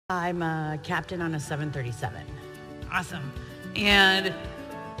I'm a captain on a 737. Awesome. And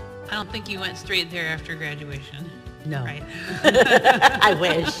I don't think you went straight there after graduation. No. Right. I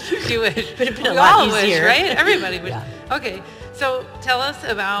wish. You wish. Would have been a We lot all easier. wish, right? Everybody wish. Yeah. Okay. So tell us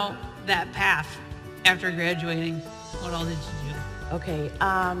about that path after graduating. What all did you do? Okay.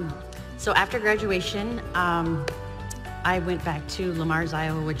 So after graduation, I went back to Lamars,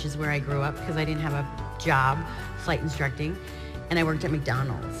 Iowa, which is where I grew up because I didn't have a job flight instructing, and I worked at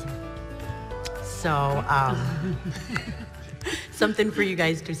McDonald's. So something for you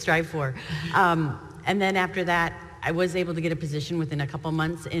guys to strive for. And then after that, I was able to get a position within a couple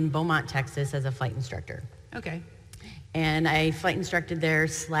months in Beaumont, Texas as a flight instructor. Okay. And I flight instructed there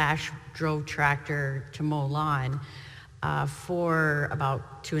 / drove tractor to mow lawn for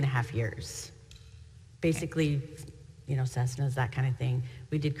about 2.5 years. Basically, you know, Cessnas, that kind of thing.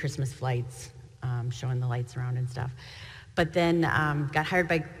 We did Christmas flights, showing the lights around and stuff. But then got hired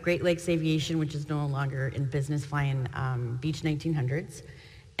by Great Lakes Aviation, which is no longer in business, flying Beech 1900s.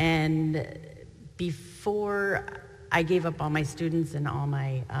 And before I gave up all my students and all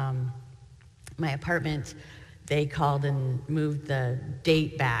my my apartment, they called and moved the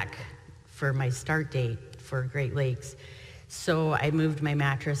date back for my start date for Great Lakes. So I moved my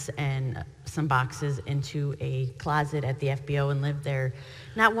mattress and some boxes into a closet at the FBO and lived there,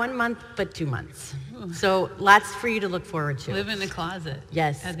 not 1 month, but 2 months. So lots for you to look forward to. Live in the closet.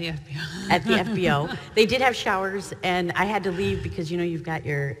 Yes. At the FBO. At the FBO. They did have showers, and I had to leave because, you know, you've got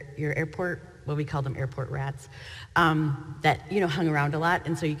your airport, well, we call them airport rats, that, you know, hung around a lot,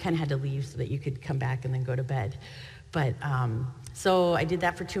 and so you kind of had to leave so that you could come back and then go to bed. But so I did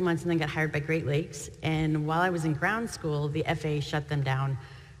that for 2 months and then got hired by Great Lakes. And while I was in ground school, the FAA shut them down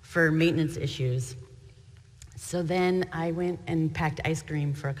for maintenance issues. So then I went and packed ice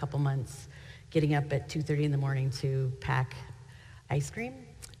cream for a couple months, getting up at 2:30 in the morning to pack ice cream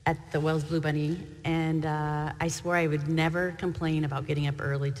at the Wells Blue Bunny. And I swore I would never complain about getting up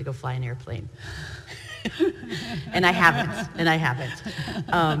early to go fly an airplane. And I haven't.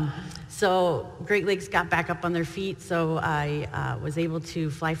 So Great Lakes got back up on their feet, so I was able to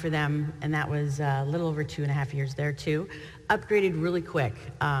fly for them, and that was a little over 2.5 years there too. Upgraded really quick,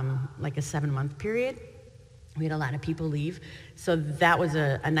 like a 7-month period. We had a lot of people leave, so that was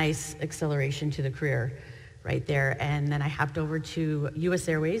a nice acceleration to the career right there. And then I hopped over to US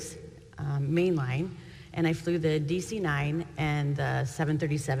Airways, mainline, and I flew the DC-9 and the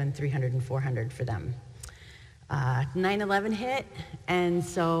 737-300 and 400 for them. 9/11 hit, and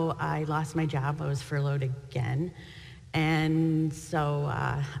so I lost my job. I was furloughed again. And so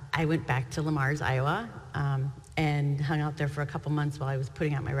I went back to Lamars, Iowa, and hung out there for a couple months while I was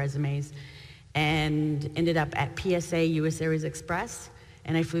putting out my resumes, and ended up at PSA, US Airways Express,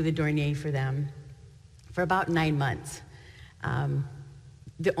 and I flew the Dornier for them for about 9 months.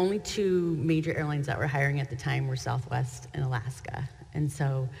 The only two major airlines that were hiring at the time were Southwest and Alaska. And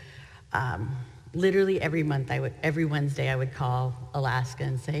so literally every Wednesday I would call Alaska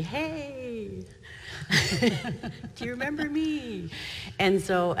and say, hey, do you remember me? And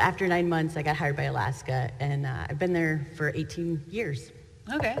so after 9 months, I got hired by Alaska, and I've been there for 18 years.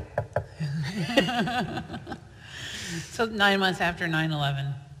 Okay. So 9 months after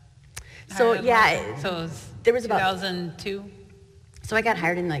 9/11. So yeah, So it there was about 2002? So I got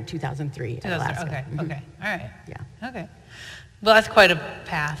hired in like 2003 at Alaska. Okay, okay, all right. Yeah. Okay. Well, that's quite a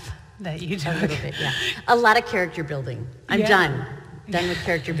path that you took. A little bit, yeah. A lot of character building. I'm done with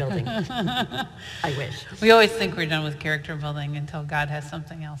character building. I wish. We always think we're done with character building until God has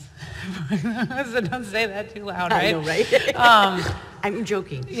something else. So don't say that too loud, right? I know, right? I'm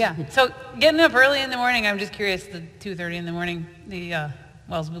joking. Yeah. So getting up early in the morning, I'm just curious, the 2:30 in the morning, the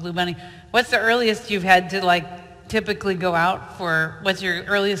Wells Blue Bunny, what's the earliest you've had to like typically go out for, what's your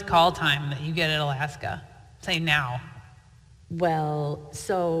earliest call time that you get at Alaska? Say now. Well,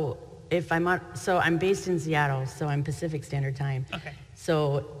 so I'm based in Seattle, so I'm Pacific Standard Time. Okay.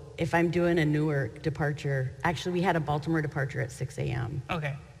 So if I'm doing a Newark departure, actually we had a Baltimore departure at 6 a.m.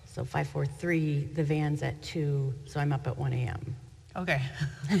 Okay. So 543, the van's at 2, so I'm up at 1 a.m. Okay.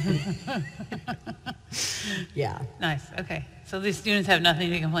 Yeah. Nice. Okay. So these students have nothing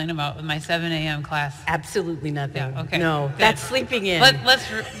to complain about with my 7 a.m. class. Absolutely nothing. Yeah, okay. No, Good. that's sleeping in.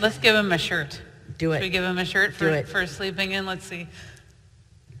 Let's give them a shirt. Do it. Should we give them a shirt for sleeping in? Let's see.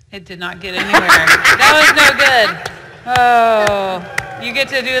 It did not get anywhere. That was no good. Oh, you get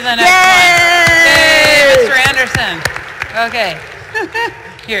to do the next one. Yay, Mr. Anderson. Okay.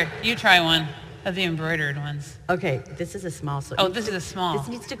 Here, you try one of the embroidered ones. Okay, this is a small. So this is a small. This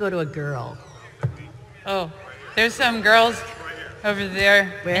needs to go to a girl. Oh, there's some girls over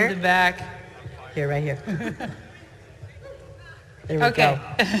there Where? in the back. Here, right here. There we Okay.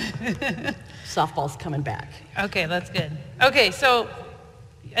 go. Softball's coming back. Okay, that's good. Okay, so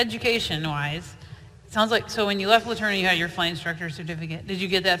education-wise, sounds like, so when you left LeTourneau, you had your flight instructor certificate. Did you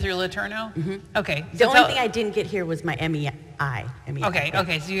get that through LeTourneau? Mm-hmm. Okay. The only thing I didn't get here was my MEI. Okay,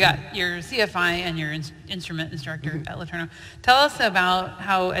 okay, so you got your CFI and your instrument instructor at LeTourneau. Tell us about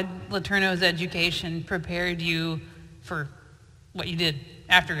how LeTourneau's education prepared you for what you did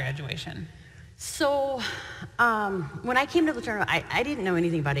after graduation. So when I came to LeTourneau, I didn't know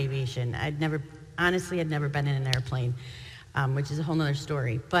anything about aviation. I'd never been in an airplane, which is a whole nother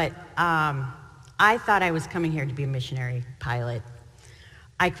story. But I thought I was coming here to be a missionary pilot.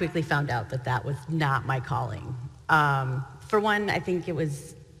 I quickly found out that that was not my calling. For one, I think it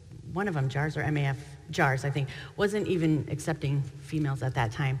was one of them, JARS or MAF, JARS, I think, wasn't even accepting females at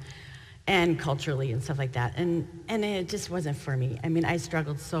that time, and culturally and stuff like that. And it just wasn't for me. I mean, I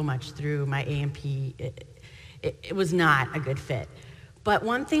struggled so much through my A&P. It was not a good fit. But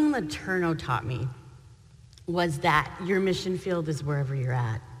one thing LeTourneau taught me was that your mission field is wherever you're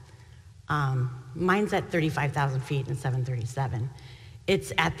at. Mine's at 35,000 feet in 737.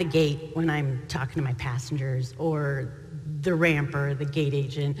 It's at the gate when I'm talking to my passengers, or the ramper, the gate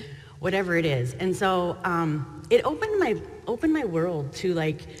agent, whatever it is. And so it opened my world to,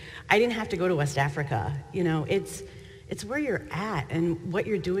 like, I didn't have to go to West Africa. You know, it's where you're at and what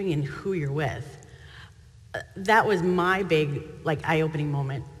you're doing and who you're with. That was my big, like, eye-opening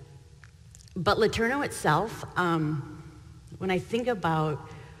moment. But LeTourneau itself, when I think about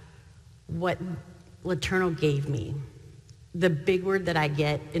what LeTourneau gave me, the big word that I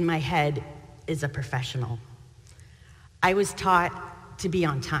get in my head is a professional. I was taught to be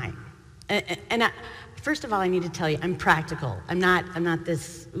on time. And first of all, I need to tell you, I'm practical. I'm not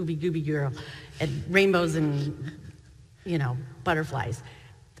this ooby-gooby girl and rainbows and, you know, butterflies.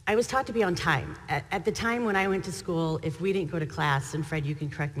 I was taught to be on time. At the time when I went to school, if we didn't go to class, and Fred, you can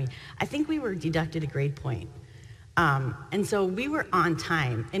correct me, I think we were deducted a grade point. And so we were on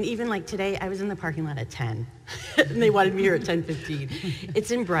time. And even like today, I was in the parking lot at 10. And they wanted me here at 10:15.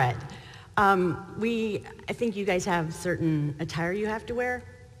 It's inbred. I think you guys have certain attire you have to wear.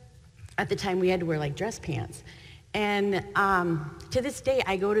 At the time, we had to wear like dress pants. And to this day,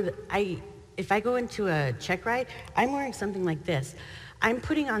 if I go into a check ride, I'm wearing something like this. I'm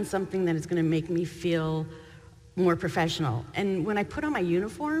putting on something that is going to make me feel more professional. And when I put on my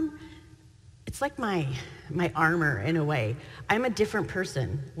uniform, it's like my armor in a way. I'm a different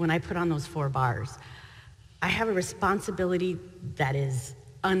person when I put on those 4 bars. I have a responsibility that is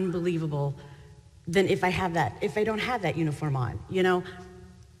unbelievable than if I don't have that uniform on, you know?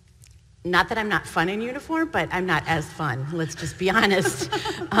 Not that I'm not fun in uniform, but I'm not as fun, let's just be honest.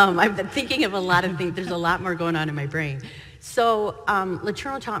 I've been thinking of a lot of things. There's a lot more going on in my brain. So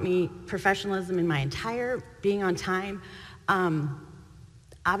LeTourneau taught me professionalism in my entire being on time.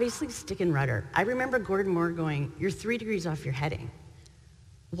 Obviously, stick and rudder. I remember Gordon Moore going, "You're 3 degrees off your heading.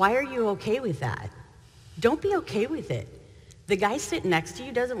 Why are you okay with that? Don't be okay with it. The guy sitting next to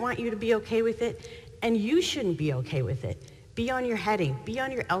you doesn't want you to be okay with it, and you shouldn't be okay with it. Be on your heading. Be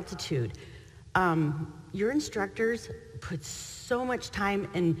on your altitude." Your instructors put so much time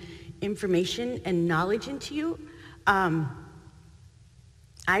and information and knowledge into you. I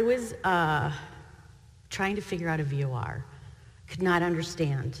was trying to figure out a VOR. Could not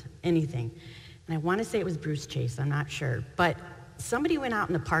understand anything. And I want to say it was Bruce Chase, I'm not sure. But somebody went out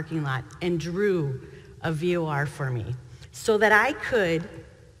in the parking lot and drew a VOR for me so that I could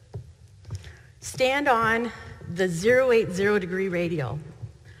stand on the 080 degree radial,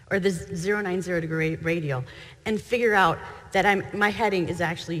 or the 090 degree radial, and figure out that my heading is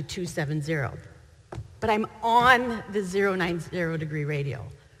actually 270. But I'm on the 090 degree radial.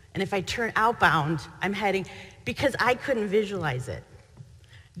 And if I turn outbound, I'm heading, because I couldn't visualize it.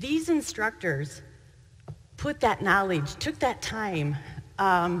 These instructors put that knowledge, took that time,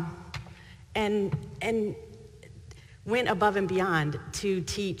 and went above and beyond to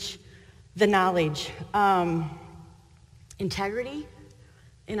teach the knowledge. Integrity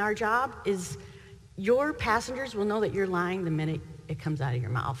in our job is your passengers will know that you're lying the minute it comes out of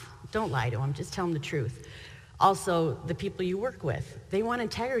your mouth. Don't lie to them, just tell them the truth. Also, the people you work with, they want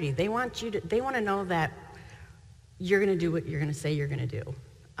integrity. They want to know that you're going to do what you're going to say you're going to do.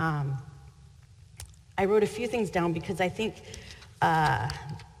 I wrote a few things down because I think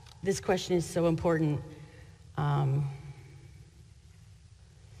this question is so important.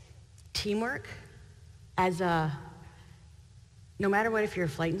 Teamwork, no matter what, if you're a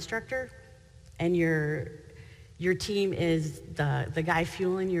flight instructor and your team is the guy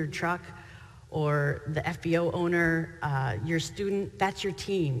fueling your truck, or the FBO owner, your student, that's your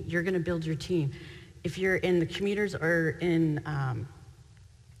team. You're going to build your team. if you're in the commuters or in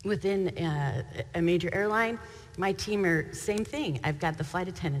within a major airline, my team are same thing. I've got the flight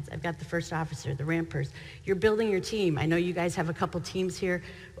attendants, I've got the first officer, the rampers. You're building your team. I know you guys have a couple teams here,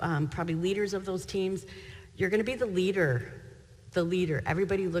 probably leaders of those teams. You're gonna be the leader.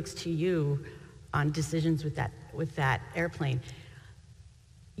 Everybody looks to you on decisions with that airplane.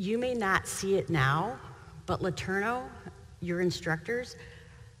 You may not see it now, but LeTourneau, your instructors,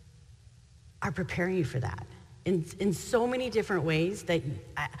 are preparing you for that in so many different ways that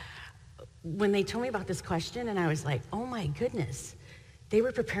when they told me about this question, and I was like, oh my goodness, they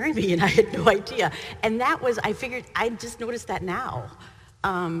were preparing me and I had no idea. And that was, I figured, I just noticed that now.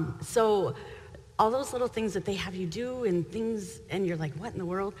 So all those little things that they have you do and things, and you're like, what in the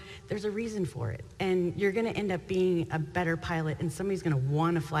world? There's a reason for it. And you're gonna end up being a better pilot, and somebody's gonna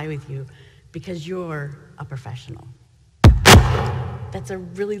wanna fly with you because you're a professional. That's a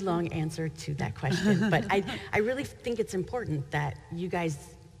really long answer to that question, but I really think it's important that you guys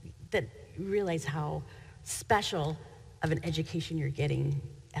that realize how special of an education you're getting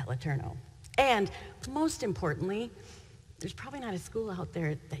at LeTourneau. And most importantly, there's probably not a school out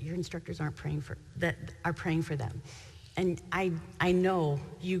there that your instructors aren't praying for, that are praying for them. And I know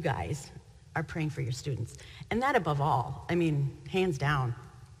you guys are praying for your students. And that above all, I mean, hands down,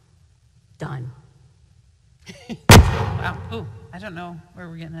 done. Wow. Ooh, I don't know where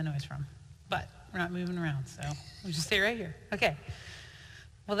we're getting that noise from, but we're not moving around, so we'll just stay right here. Okay.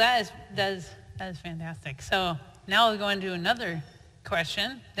 Well, that is fantastic. So now we'll go into another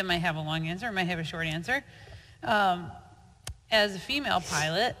question that might have a long answer, might have a short answer. As a female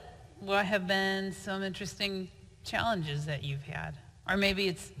pilot, what have been some interesting challenges that you've had? Or maybe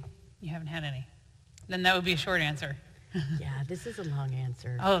it's you haven't had any. Then that would be a short answer. Yeah, this is a long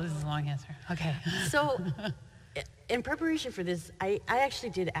answer. Oh, this is a long answer. Okay. So in preparation for this, I actually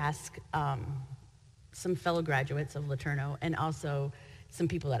did ask some fellow graduates of LeTourneau and also some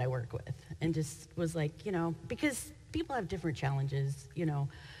people that I work with, and just was like, you know, because people have different challenges, you know.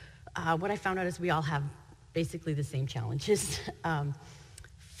 What I found out is we all have basically the same challenges.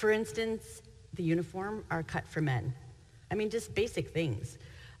 For instance, the uniform are cut for men. I mean, just basic things.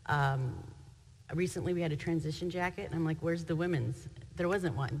 Recently we had a transition jacket, and I'm like, where's the women's? There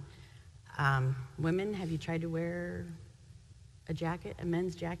wasn't one. Women, have you tried to wear a jacket, a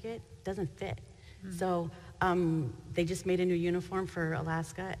men's jacket? Doesn't fit. Mm-hmm. So they just made a new uniform for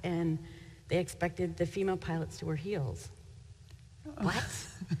Alaska, and they expected the female pilots to wear heels. What?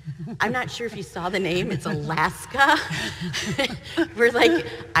 I'm not sure if you saw the name. It's Alaska. We're like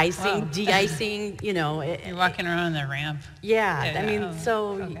icing, de-icing, you know. You're walking around on the ramp. Yeah, I mean,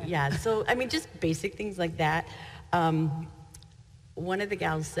 okay. yeah. So, I mean, just basic things like that. One of the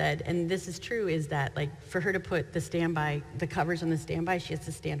gals said, and this is true, is that, like, for her to put the covers on the standby, she has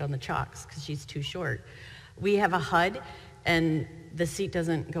to stand on the chocks because she's too short. We have a HUD, and the seat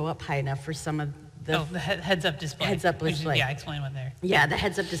doesn't go up high enough for some of the heads-up display. Heads-up display. Yeah, explain what they're. Yeah, the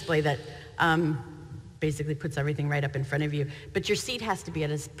heads-up display that basically puts everything right up in front of you. But your seat has to be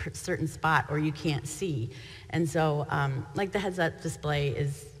at a certain spot or you can't see. And so, like the heads-up display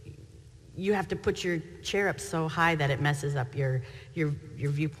is, you have to put your chair up so high that it messes up your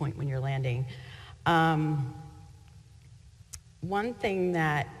viewpoint when you're landing. One thing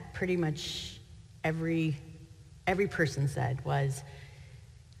that pretty much every person said was,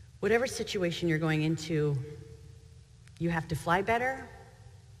 whatever situation you're going into, you have to fly better,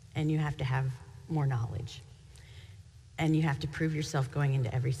 and you have to have more knowledge. And you have to prove yourself going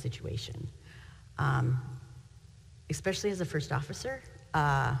into every situation. Especially as a first officer,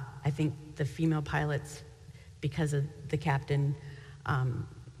 I think the female pilots, because of the captain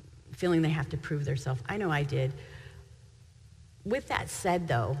feeling they have to prove themselves, I know I did. With that said,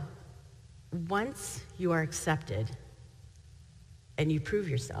 though, once you are accepted, and you prove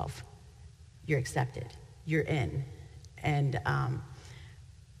yourself, you're accepted, you're in. And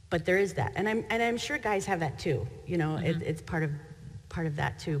but there is that, and I'm sure guys have that too. You know, mm-hmm. It's part of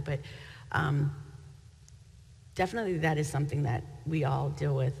that too. But definitely that is something that we all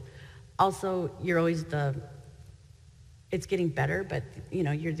deal with. Also, you're always it's getting better, but you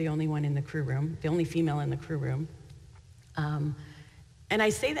know, you're the only one in the crew room, the only female in the crew room. And I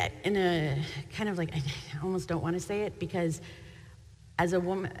say that in a kind of like, I almost don't want to say it, because as a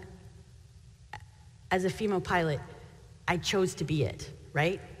woman, as a female pilot, I chose to be it,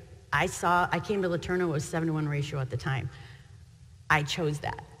 right? I came to LeTourneau, it was 7-to-1 ratio at the time. I chose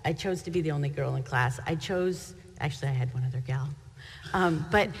that. I chose to be the only girl in class. Actually I had one other gal.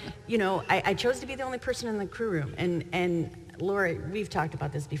 But, you know, I chose to be the only person in the crew room. And Laura, we've talked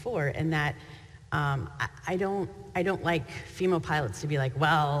about this before, and that I don't like female pilots to be like,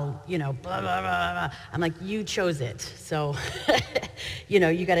 well, you know, blah, blah, blah, blah. I'm like, you chose it. So, you know,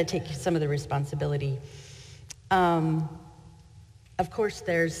 you got to take some of the responsibility. Of course,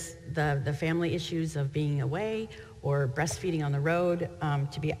 there's the family issues of being away or breastfeeding on the road,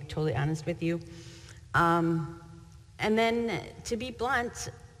 to be totally honest with you. And then, to be blunt,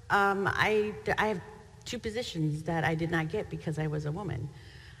 I have 2 positions that I did not get because I was a woman.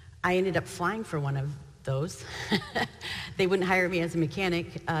 I ended up flying for one of those. They wouldn't hire me as a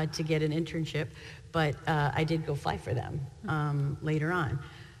mechanic to get an internship, but I did go fly for them later on.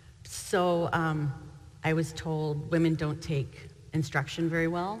 So I was told women don't take instruction very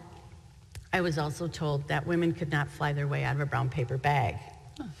well. I was also told that women could not fly their way out of a brown paper bag.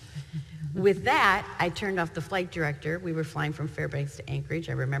 With that, I turned off the flight director. We were flying from Fairbanks to Anchorage.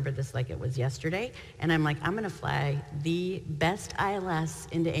 I remember this like it was yesterday. And I'm like, I'm going to fly the best ILS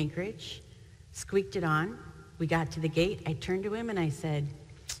into Anchorage. Squeaked it on. We got to the gate. I turned to him and I said,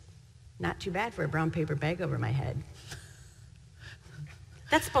 not too bad for a brown paper bag over my head.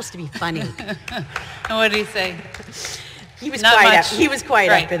 That's supposed to be funny. And what did he say? He was Not quiet. much. He was quiet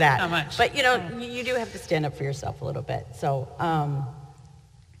Right, after that. not much. But you know, you do have to stand up for yourself a little bit. So,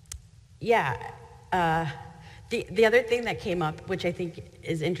 yeah. The other thing that came up, which I think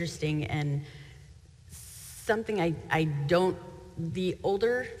is interesting and something I don't. The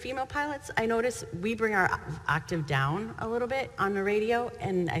older female pilots, I notice we bring our octave down a little bit on the radio,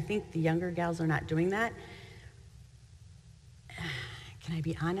 and I think the younger gals are not doing that. Can I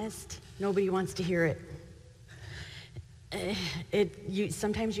be honest? Nobody wants to hear it.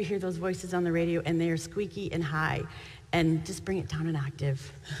 Sometimes you hear those voices on the radio, and they are squeaky and high, and just bring it down an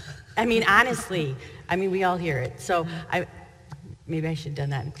octave. I mean, honestly, we all hear it. So maybe I should have done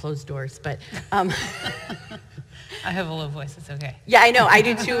that in closed doors, but. I have a low voice, it's okay. Yeah, I know, I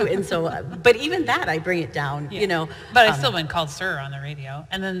do too, and so, but even that, I bring it down, Yeah. you know. But I've still been called sir on the radio,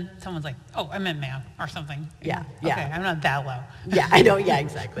 and then someone's like, oh, I meant ma'am, or something. Yeah. Okay, I'm not that low. Yeah, I know, yeah,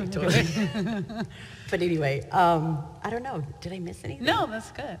 exactly, totally. But anyway, I don't know, did I miss anything? No,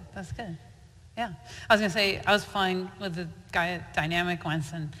 that's good, Yeah. I was going to say, I was flying with a guy at Dynamic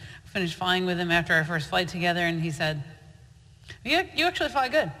once, and finished flying with him after our first flight together, and he said, you actually fly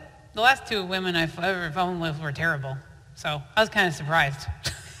good. The last 2 women I've ever flown with were terrible. So I was kind of surprised.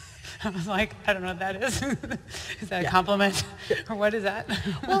 I was like, I don't know what that is. Is that a compliment? Or what is that?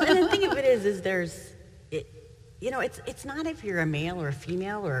 Well, and the thing of it is you know, it's not if you're a male or a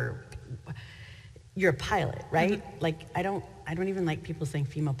female or you're a pilot, right? Mm-hmm. Like, I don't even like people saying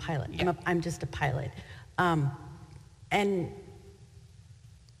female pilot. Yeah. I'm just a pilot. And,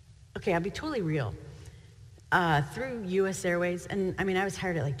 okay, I'll be totally real. Through U.S. Airways, and I was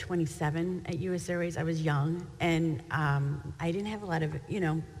hired at like 27 at U.S. Airways. I was young, and I didn't have a lot of, you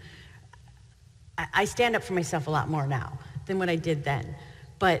know, I stand up for myself a lot more now than what I did then.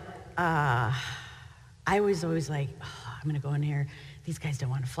 But I was always like, oh, I'm going to go in here. These guys don't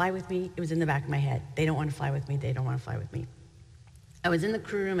want to fly with me. It was in the back of my head. They don't want to fly with me. They don't want to fly with me. I was in the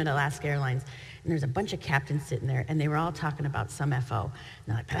crew room at Alaska Airlines, and there's a bunch of captains sitting there, and they were all talking about some FO. And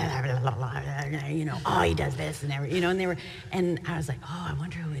they're like, blah, blah, blah, blah, you know, oh, he does this and everything, you know, and I was like, oh, I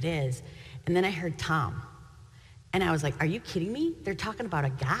wonder who it is. And then I heard Tom, and I was like, are you kidding me? They're talking about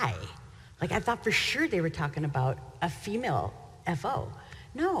a guy. Like, I thought for sure they were talking about a female FO.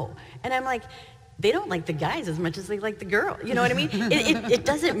 No. And I'm like, they don't like the guys as much as they like the girl. You know what I mean? It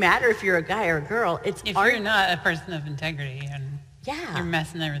doesn't matter if you're a guy or a girl. If you're not a person of integrity and you're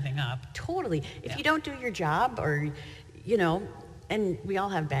messing everything up. Totally. If you don't do your job, or, you know, and we all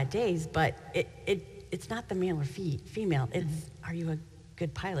have bad days, but it's not the male or female. It's, are you a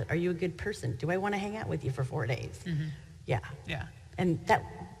good pilot? Are you a good person? Do I want to hang out with you for 4 days? Mm-hmm. Yeah. And that,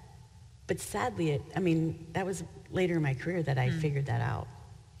 but sadly, that was later in my career that I figured that out.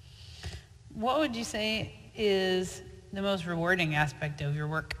 What would you say is the most rewarding aspect of your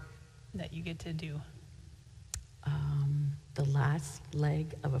work that you get to do? The last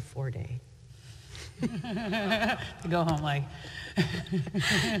leg of a 4-day. To go home like.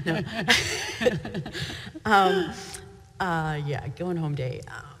 Yeah, going home day.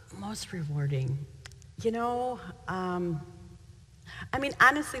 Most rewarding. You know,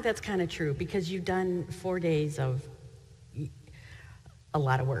 honestly, that's kind of true, because you've done 4 days of a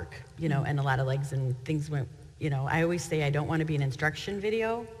lot of work, you know, and a lot of legs, and things went, you know, I always say I don't want to be an instruction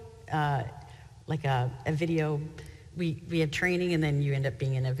video, like a video. We have training, and then you end up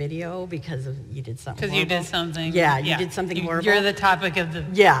being in a video because you did something horrible. Because you did something. Yeah, you did something horrible. You're the topic of the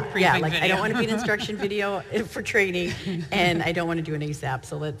like video. I don't want to be an instruction video for training, and I don't want to do an ASAP,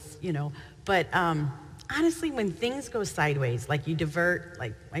 so let's, you know. But honestly, when things go sideways, like you divert,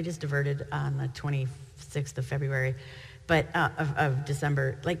 like I just diverted on the 26th of February, but of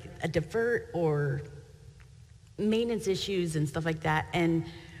December, like a divert or maintenance issues and stuff like that. And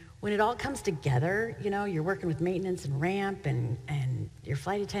when it all comes together, you know, you're working with maintenance and ramp and your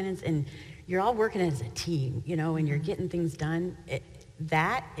flight attendants, and you're all working as a team, you know, and you're getting things done.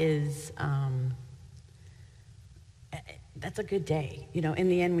 That is, that's a good day. You know, in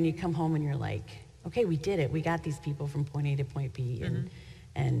the end, when you come home and you're like, okay, we did it. We got these people from point A to point B,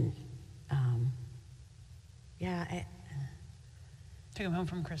 and yeah. Took them home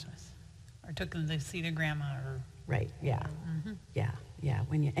from Christmas, or took them to see their grandma, or right, yeah, yeah.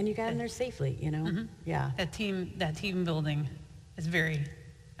 When you got them there safely, you know, yeah. That team building is very.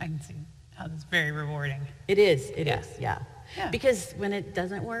 I can see how it's very rewarding. It is, yeah. Because when it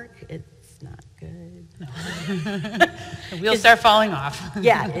doesn't work, it's not good. No. The wheels start falling off.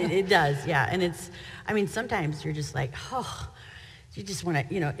 Yeah, it does, yeah. And it's, I mean, sometimes you're just like, oh, you just want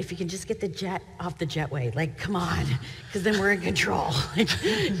to, you know, if you can just get the jet off the jetway, like, come on, because then we're in control,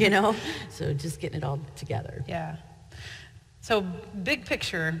 you know? So just getting it all together. Yeah. So big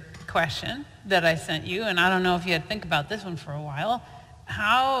picture question that I sent you, and I don't know if you had to think about this one for a while.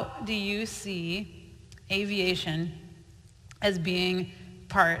 How do you see aviation as being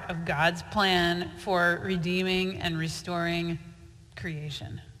part of God's plan for redeeming and restoring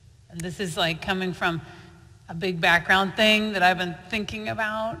creation? And this is like coming from a big background thing that I've been thinking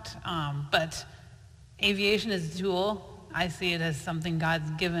about, but aviation is a tool. I see it as something God's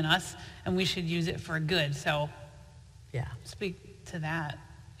given us, and we should use it for good. So yeah, speak to that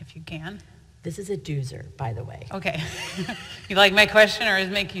if you can. This is a doozer, by the way. Okay. You like my question, or does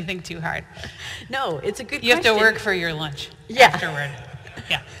it make you think too hard? No, it's a good question. You have to work for your lunch afterward.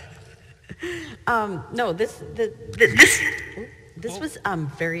 Yeah. No, this was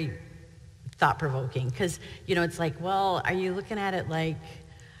very thought-provoking, because, you know, it's like, well, are you looking at it like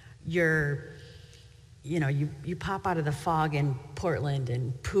you're, you know, you pop out of the fog in Portland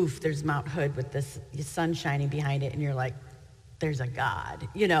and poof, there's Mount Hood with this sun shining behind it, and you're like, there's a God,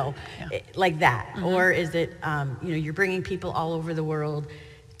 you know, like that. Or is it, you know, you're bringing people all over the world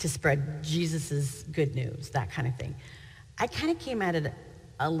to spread Jesus's good news, that kind of thing. I kind of came at it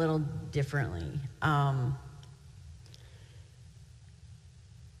a little differently.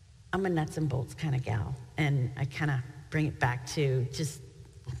 I'm a nuts and bolts kind of gal, and I kind of bring it back to just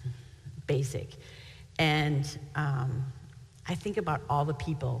basic. And I think about all the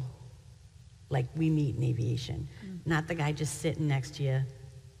people like we meet in aviation, not the guy just sitting next to you.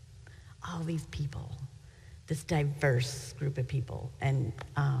 All these people, this diverse group of people, and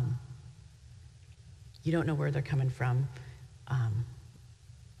you don't know where they're coming from. I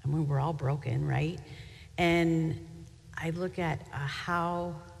mean, we're all broken, right? And I look at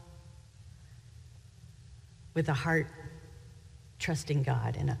how, with a heart trusting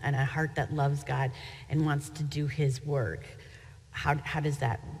God and a heart that loves God and wants to do His work, how does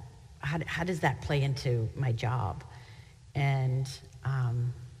that play into my job? And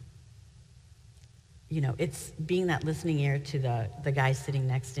you know, it's being that listening ear to the guy sitting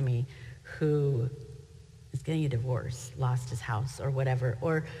next to me who is getting a divorce, lost his house or whatever.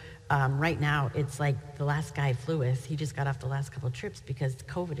 Or right now, it's like the last guy I flew with, he just got off the last couple of trips because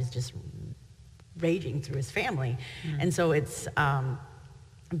COVID is just raging through his family. And so it's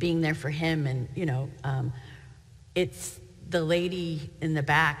being there for him. And, you know, it's the lady in the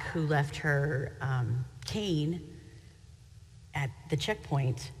back who left her cane at the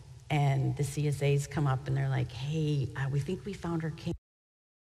checkpoint, and the CSAs come up and they're like, hey, we think we found her cane,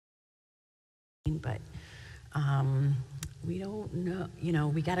 but we don't know, you know,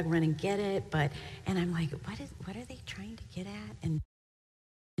 we got to run and get it. And I'm like, what are they trying to get at? And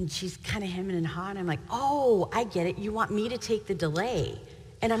she's kind of hemming and hawing. I'm like, oh, I get it. You want me to take the delay.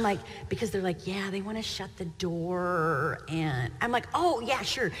 And I'm like, because they're like, yeah, they want to shut the door. And I'm like, oh, yeah,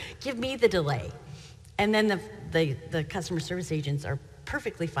 sure. Give me the delay. And then the customer service agents are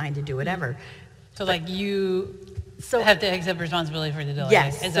perfectly fine to do whatever. So like you have to accept responsibility for the delay.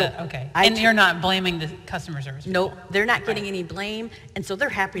 Yes. Is that okay? And you're not blaming the customer service people. Nope, they're not getting any blame, and so they're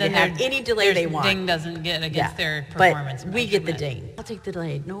happy to have any delay they want. Ding doesn't get against their performance. But we get the ding. I'll take the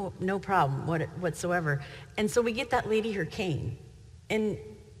delay, no problem whatsoever. And so we get that lady her cane, and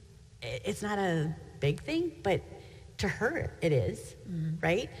it's not a big thing, but to her it is,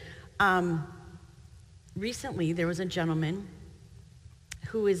 right? Recently, there was a gentleman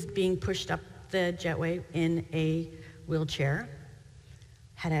who is being pushed up the jetway in a wheelchair,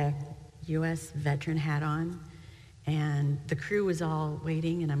 had a U.S. veteran hat on, and the crew was all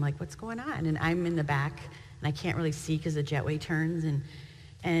waiting, and I'm like, what's going on? And I'm in the back, and I can't really see because the jetway turns,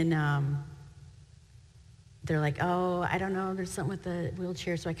 and they're like, oh, I don't know, there's something with the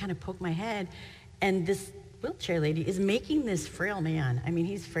wheelchair. So I kind of poke my head, and this wheelchair lady is making this frail man, I mean,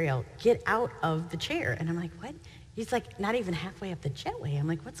 he's frail, get out of the chair. And I'm like, what? He's like not even halfway up the jetway. I'm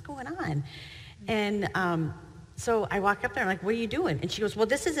like, what's going on? And so I walk up there, I'm like, what are you doing? And she goes, well,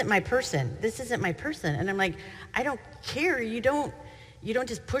 this isn't my person. This isn't my person. And I'm like, I don't care. You don't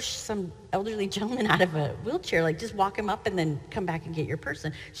just push some elderly gentleman out of a wheelchair. Like, just walk him up and then come back and get your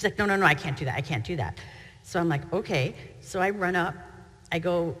person. She's like, no, I can't do that. I can't do that. So I'm like, okay. So I run up. I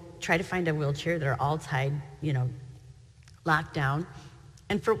go try to find a wheelchair. They're all tied, locked down.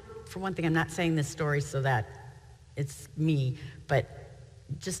 And for one thing, I'm not saying this story so that it's me, but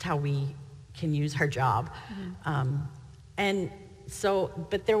just how we can use our job. And so,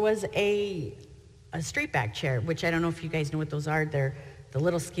 but there was a straight back chair, which I don't know if you guys know what those are. They're the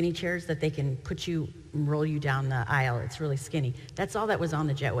little skinny chairs that they can put you and roll you down the aisle. It's really skinny. That's all that was on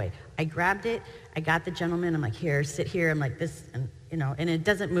the jetway. I grabbed it. I got the gentleman. I'm like, here, sit here. I'm like this, and and it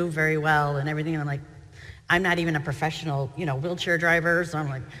doesn't move very well and everything. And I'm like, I'm not even a professional, wheelchair driver. So I'm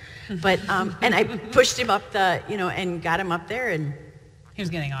like, but, and I pushed him up the, and got him up there, and he was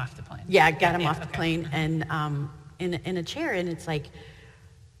getting off the plane. Yeah, I got him off the plane, and in a chair, and it's like,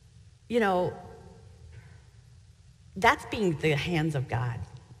 that's being the hands of God,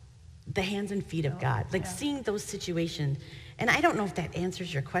 the hands and feet of God, like seeing those situations. And I don't know if that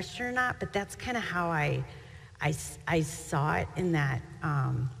answers your question or not, but that's kind of how I saw it, in that,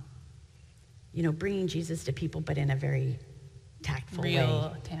 bringing Jesus to people, but in a very tactful way.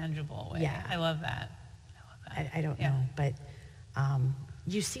 Real, tangible way. Yeah. I love that. I don't know, but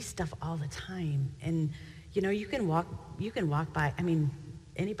you see stuff all the time, and you can walk by. I mean,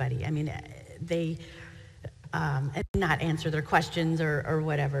 anybody. I mean, they and not answer their questions or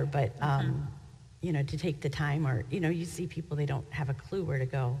whatever, but to take the time, or you see people, they don't have a clue where to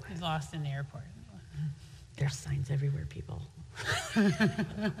go. He's lost in the airport. There's signs everywhere, people.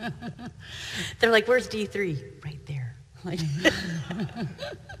 They're like, "Where's D3?" Right there. Like,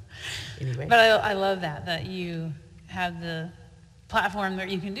 anyway. But I love that you have the platform that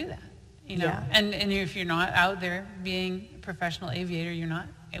you can do that, Yeah. And if you're not out there being a professional aviator, you're not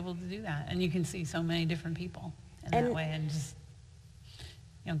able to do that. And you can see so many different people in that way, and just,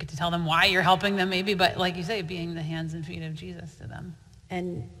 get to tell them why you're helping them maybe, but like you say, being the hands and feet of Jesus to them.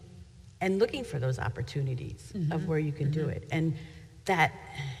 And looking for those opportunities of where you can do it. And that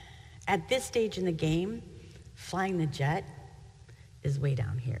at this stage in the game, flying the jet is way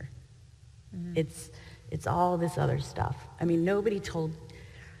down here. It's all this other stuff. I mean, nobody told,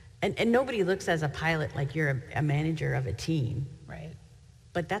 and nobody looks as a pilot like you're a manager of a team. Right.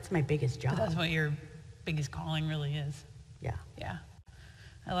 But that's my biggest job. But that's what your biggest calling really is. Yeah. Yeah.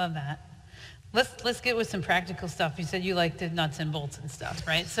 I love that. Let's get with some practical stuff. You said you like the nuts and bolts and stuff,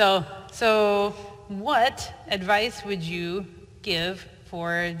 right? So what advice would you give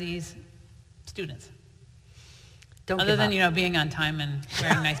for these students? Other than, being on time and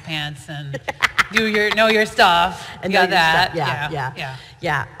wearing nice pants and know your stuff. And you got that. Stuff.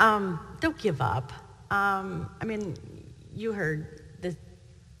 Yeah. Don't give up. I mean, you heard the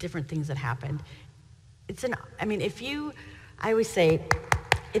different things that happened. I always say,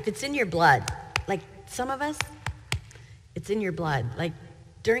 if it's in your blood, like some of us, it's in your blood. Like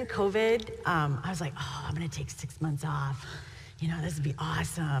during COVID, I was like, oh, I'm going to take 6 months off. This would be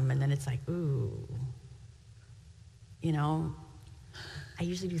awesome. And then it's like, ooh, I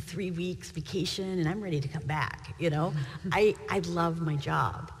usually do 3 weeks vacation and I'm ready to come back. I love my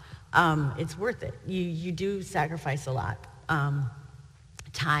job. It's worth it. You do sacrifice a lot.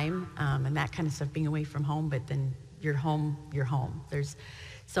 Time and that kind of stuff, being away from home, but then you're home.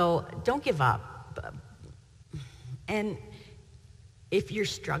 So don't give up. And if you're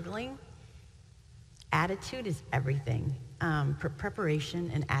struggling, attitude is everything. Preparation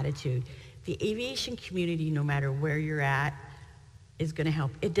and attitude. The aviation community, no matter where you're at, is going to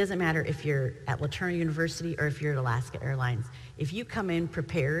help. It doesn't matter if you're at LeTourneau University or if you're at Alaska Airlines. If you come in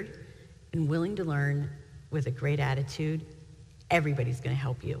prepared and willing to learn with a great attitude, everybody's going to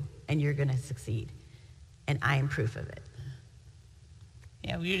help you, and you're going to succeed. And I am proof of it.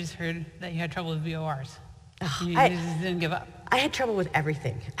 Yeah, we just heard that you had trouble with VORs. You I just didn't give up. I had trouble with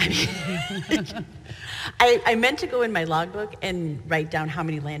everything. I meant to go in my logbook and write down how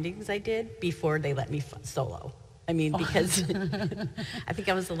many landings I did before they let me solo. Because I think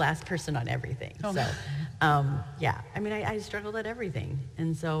I was the last person on everything. Oh. So, I struggled at everything.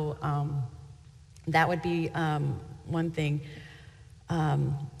 And so that would be one thing.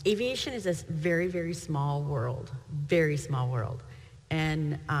 Aviation is this very, very small world, very small world.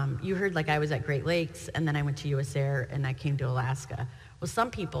 And you heard, like, I was at Great Lakes, and then I went to US Air, and I came to Alaska. Well, some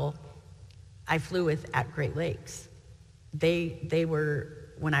people I flew with at Great Lakes. They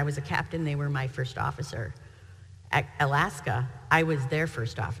were, when I was a captain, they were my first officer. At Alaska, I was their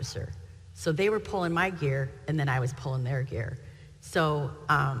first officer. So they were pulling my gear, and then I was pulling their gear. So,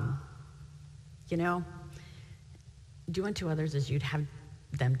 you know, do unto others as you'd have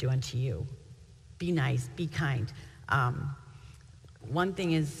them do unto you. Be nice, be kind. One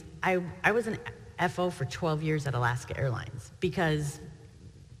thing is, I was an FO for 12 years at Alaska Airlines because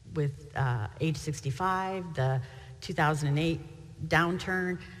with age 65, the 2008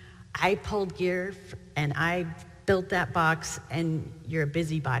 downturn, I pulled gear and I built that box, and you're a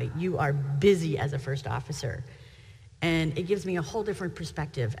busybody. You are busy as a first officer. And it gives me a whole different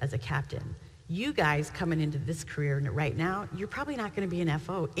perspective as a captain. You guys coming into this career right now, you're probably not going to be an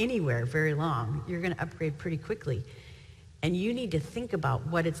FO anywhere very long. You're going to upgrade pretty quickly. And you need to think about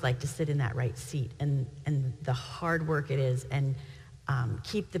what it's like to sit in that right seat and the hard work it is, and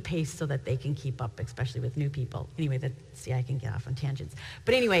keep the pace so that they can keep up, especially with new people. Anyway, see, I can get off on tangents.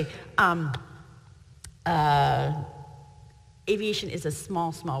 But anyway, aviation is a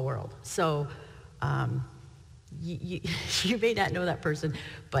small, small world. So you may not know that person,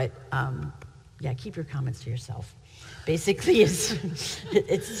 but yeah, keep your comments to yourself. Basically,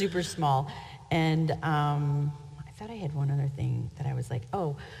 it's super small. And I thought I had one other thing that I was like,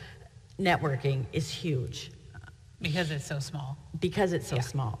 oh, networking is huge. Because it's so small. Because it's so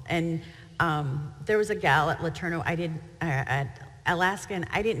small. And there was a gal at LeTourneau, at Alaska, and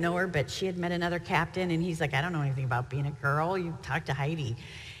I didn't know her, but she had met another captain, and he's like, I don't know anything about being a girl. You talk to Heidi.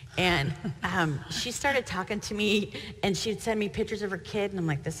 And she started talking to me, and she'd send me pictures of her kid, and I'm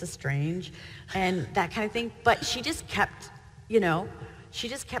like, this is strange, and that kind of thing. But she just kept, she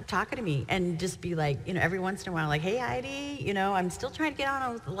just kept talking to me and just be like, every once in a while, like, hey, Heidi, I'm still trying to get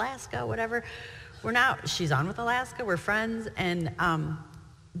on with Alaska, whatever. She's on with Alaska, we're friends, and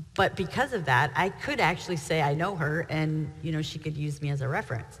but because of that, I could actually say I know her, and she could use me as a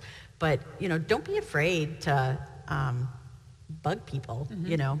reference. But don't be afraid to bug people,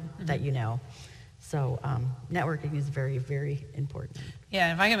 that you know. So networking is very, very important.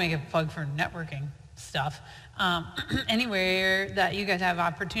 Yeah, if I can make a plug for networking stuff, anywhere that you guys have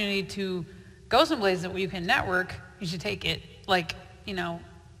opportunity to go someplace that you can network, you should take it. Like,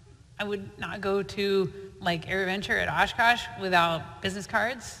 I would not go to like AirVenture at Oshkosh without business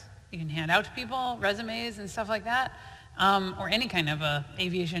cards you can hand out to people, resumes and stuff like that, or any kind of a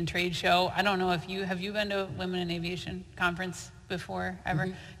aviation trade show. I don't know if have you been to a Women in Aviation conference before, ever?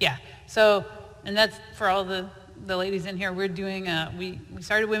 Mm-hmm. Yeah, so, and that's for all the ladies in here. We're doing, we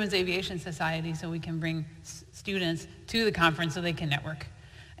started Women's Aviation Society so we can bring students to the conference so they can network.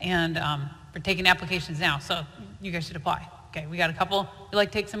 And we're taking applications now, so you guys should apply. Okay, we got a couple. We'd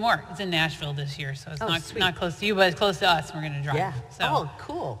like to take some more. It's in Nashville this year, so it's not close to you, but it's close to us. We're going to drive. Yeah. So, oh,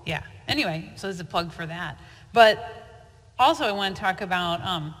 cool. Yeah. Anyway, so there's a plug for that. But also I want to talk about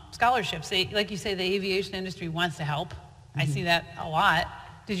scholarships. Like you say, the aviation industry wants to help. Mm-hmm. I see that a lot.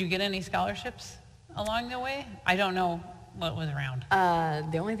 Did you get any scholarships along the way? I don't know what was around.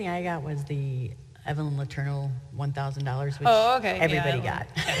 The only thing I got was the Evelyn LeTourneau $1,000, which everybody got.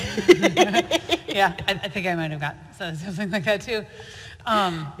 Yeah, I think I might have got something like that too.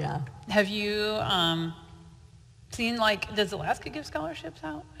 Yeah. Have you seen, like, does Alaska give scholarships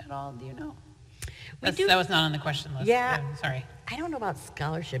out at all? Do you know? That was not on the question list. Yeah. Sorry. I don't know about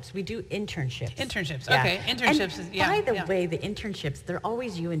scholarships. We do internships. Internships. Yeah. Okay. Internships and is, yeah. By the way, the internships, they're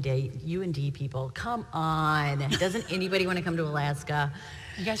always U&D people. Come on. Doesn't anybody want to come to Alaska?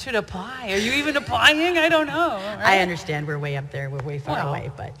 You guys should apply. Are you even applying? I don't know. Right? I understand we're way up there. We're way far away,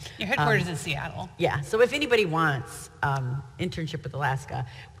 but your headquarters is in Seattle. Yeah. So if anybody wants internship with Alaska,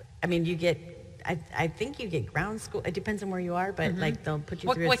 I mean, you get. I think you get ground school. It depends on where you are, but like they'll put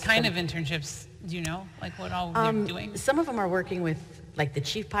you through. What kind of internships do you know? Like what all they're doing? Some of them are working with like the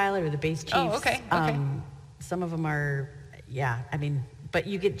chief pilot or the base chiefs. Oh, okay. Some of them are, I mean, but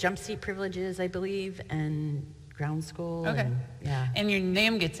you get jump seat privileges, I believe, and ground school. Okay. And, and your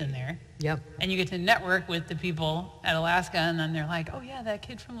name gets in there. Yep. And you get to network with the people at Alaska, and then they're like, oh yeah, that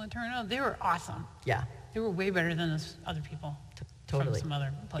kid from LeTourneau, they were awesome. Yeah. They were way better than those other people. Totally. From some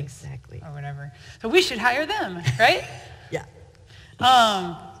other place. Exactly. Or whatever. So we should hire them, right? Yeah.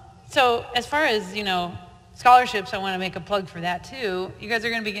 So as far as, scholarships, I want to make a plug for that too. You guys are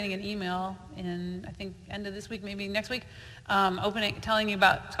going to be getting an email in, I think, end of this week, maybe next week, telling you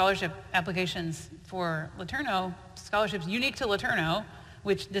about scholarship applications for LeTourneau, scholarships unique to LeTourneau,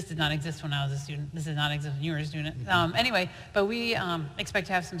 which this did not exist when I was a student. This did not exist when you were a student. Anyway, but we expect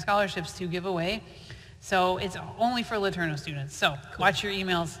to have some scholarships to give away. So it's only for LeTourneau students. So watch your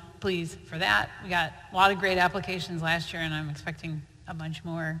emails, please, for that. We got a lot of great applications last year, and I'm expecting a bunch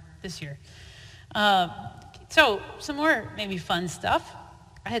more this year. So some more maybe fun stuff.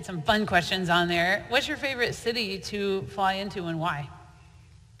 I had some fun questions on there. What's your favorite city to fly into and why?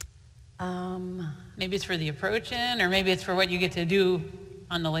 Maybe it's for the approach in, or maybe it's for what you get to do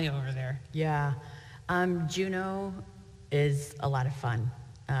on the layover there. Yeah. Juneau is a lot of fun.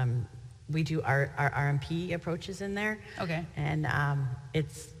 We do our RMP approaches in there. Okay. And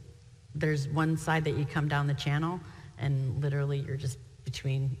there's one side that you come down the channel, and literally you're just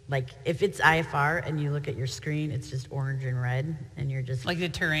between, like, if it's IFR and you look at your screen, it's just orange and red, and you're just... Like the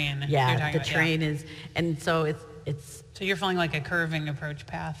terrain. Yeah, the terrain is, and so it's... So you're flying like a curving approach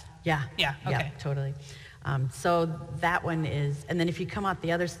path? Yeah. Yeah, okay. Yeah, totally. So that one is, and then if you come out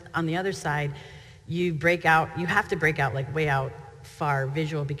on the other side, you have to break out like way out far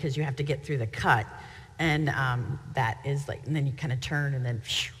visual because you have to get through the cut. And that is like, and then you kind of turn and then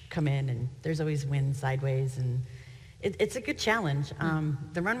come in, and there's always wind sideways, and it's a good challenge.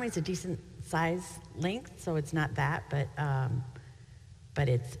 The runway's a decent size length, so it's not that, but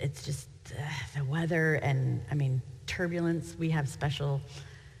it's just the weather and, I mean, turbulence. We have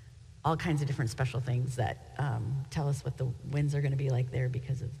all kinds of different special things that tell us what the winds are going to be like there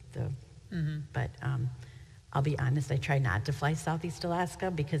because of the, but I'll be honest, I try not to fly Southeast Alaska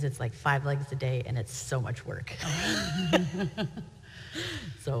because it's like 5 legs a day and it's so much work.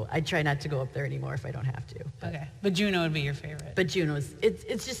 So I try not to go up there anymore if I don't have to. Okay, but Juneau would be your favorite. But Juneau's,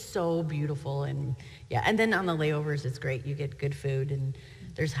 it's just so beautiful, and yeah, and then on the layovers, it's great. You get good food, and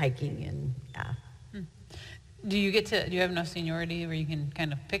there's hiking, and yeah. Do you have enough seniority where you can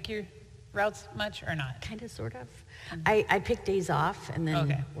kind of pick your routes much or not? Kind of, sort of. I pick days off, and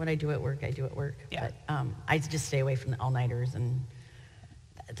then what I do at work, I do at work. Yeah. But I just stay away from the all-nighters, and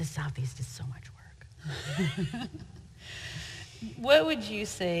the Southeast is so much work. What would you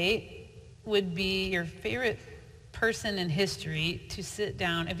say would be your favorite person in history to sit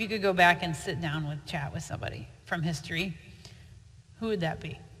down, if you could go back and sit down chat with somebody from history, who would that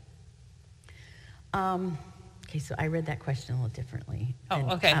be? Okay, so I read that question a little differently. Oh,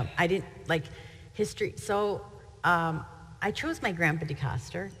 and, okay. I didn't like history. So I chose my Grandpa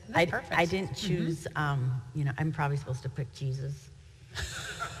DeKoster. That's perfect. I didn't choose, I'm probably supposed to pick Jesus.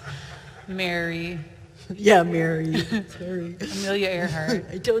 Mary. Yeah, Mary. Sorry. Amelia Earhart.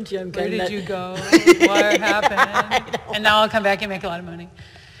 I told you I'm Where kind did of... you go? What happened? And now I'll come back and make a lot of money.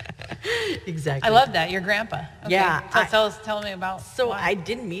 Exactly. I love that. Your grandpa. Okay. Yeah. So tell me about why. I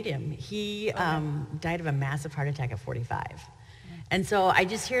didn't meet him. He died of a massive heart attack at 45. And so I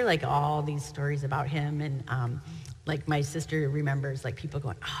just hear like all these stories about him, and like my sister remembers like people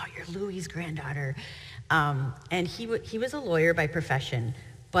going, "Oh, you're Louie's granddaughter." And he was a lawyer by profession,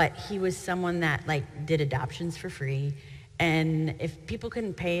 but he was someone that like did adoptions for free. And if people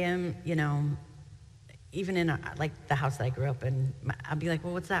couldn't pay him, even in like the house that I grew up in, I'd be like,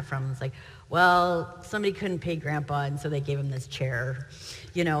 well, what's that from? It's like, well, somebody couldn't pay Grandpa, and so they gave him this chair,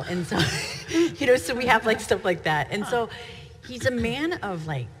 and so, so we have like stuff like that. And so he's a man of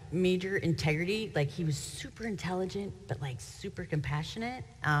like major integrity. Like he was super intelligent, but like super compassionate.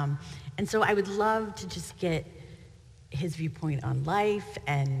 And so I would love to just get his viewpoint on life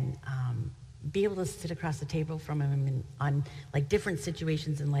and be able to sit across the table from him and on like different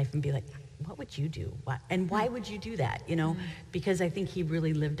situations in life and be like, what would you do? And why would you do that? Because I think he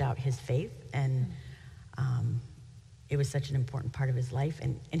really lived out his faith, and it was such an important part of his life,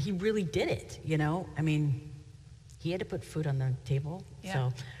 and he really did it, I mean, he had to put food on the table. Yeah.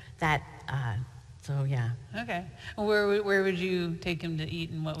 So that, yeah. Okay. Where would you take him to eat,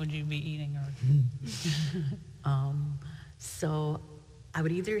 and what would you be eating? Or So I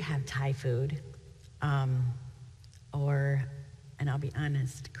would either have Thai food, or, and I'll be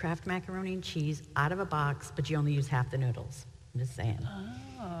honest, Kraft macaroni and cheese out of a box, but you only use half the noodles. I'm just saying.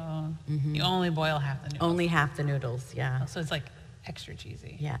 Oh. You only boil half the noodles. Only half the noodles, yeah. So it's like extra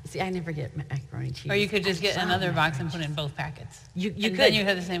cheesy. Yeah. See, I never get macaroni and cheese. Or you could just get another box and put it in both packets. You could. Then you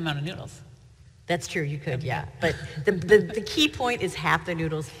have the same amount of noodles. That's true, you could, yeah. But the key point is half the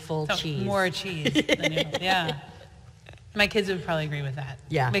noodles full cheese. More cheese than noodles, yeah. My kids would probably agree with that.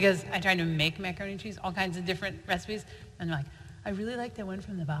 Yeah. Because I tried to make macaroni and cheese, all kinds of different recipes, and they're like, I really like the one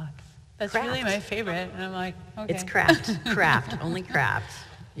from the box. That's Kraft. really my favorite. And I'm like, okay. It's Kraft, only Kraft.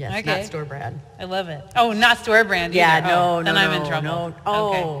 Yes, Okay. not store brand. I love it. Oh, not store brand Yeah, either. no, Then I'm in trouble. no.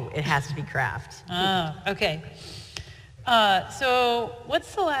 Oh, it has to be Kraft. Oh, okay. So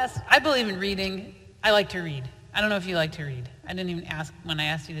what's the last, I believe in reading. I like to read. I don't know if you like to read. I didn't even ask when I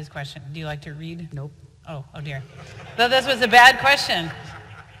asked you this question. Do you like to read? Nope. Oh dear. This was a bad question.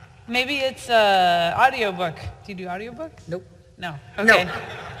 Maybe it's audiobook. Do you do audiobook? Nope. No. No. Okay.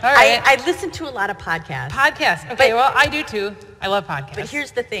 All right. I listen to a lot of podcasts. Podcasts. Okay, well, I do too. I love podcasts. But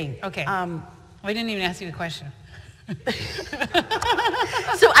here's the thing. Okay. I didn't even ask you the question. So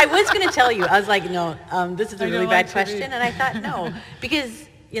I was going to tell you, I was like, no, this is a really bad question. And I thought, no, because,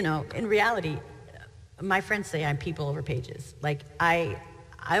 you know, in reality, my friends say I'm people over pages. Like, I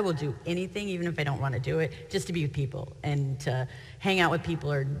will do anything, even if I don't want to do it, just to be with people and to hang out with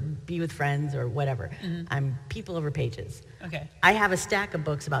people or be with friends or whatever. Mm-hmm. I'm people over pages. Okay. I have a stack of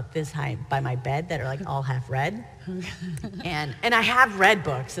books about this high by my bed that are like all half read. and I have read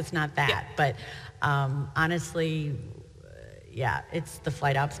books, it's not that. Yeah. But honestly, yeah, it's the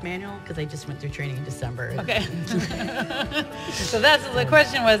flight ops manual because I just went through training in December. Okay. So that's the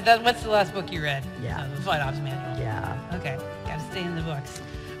question was that what's the last book you read? Yeah. The flight ops manual. Yeah. Okay. Got to stay in the books.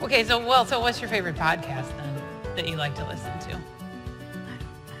 Okay. So what's your favorite podcast then that you like to listen to?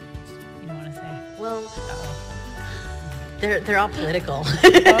 You don't want to say? Well, they're all political. Oh.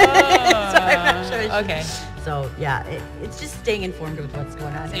 So I'm not sure. Okay. So yeah, it's just staying informed with what's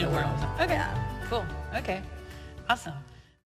going on in the world. Okay. Yeah. Cool. Okay. Awesome.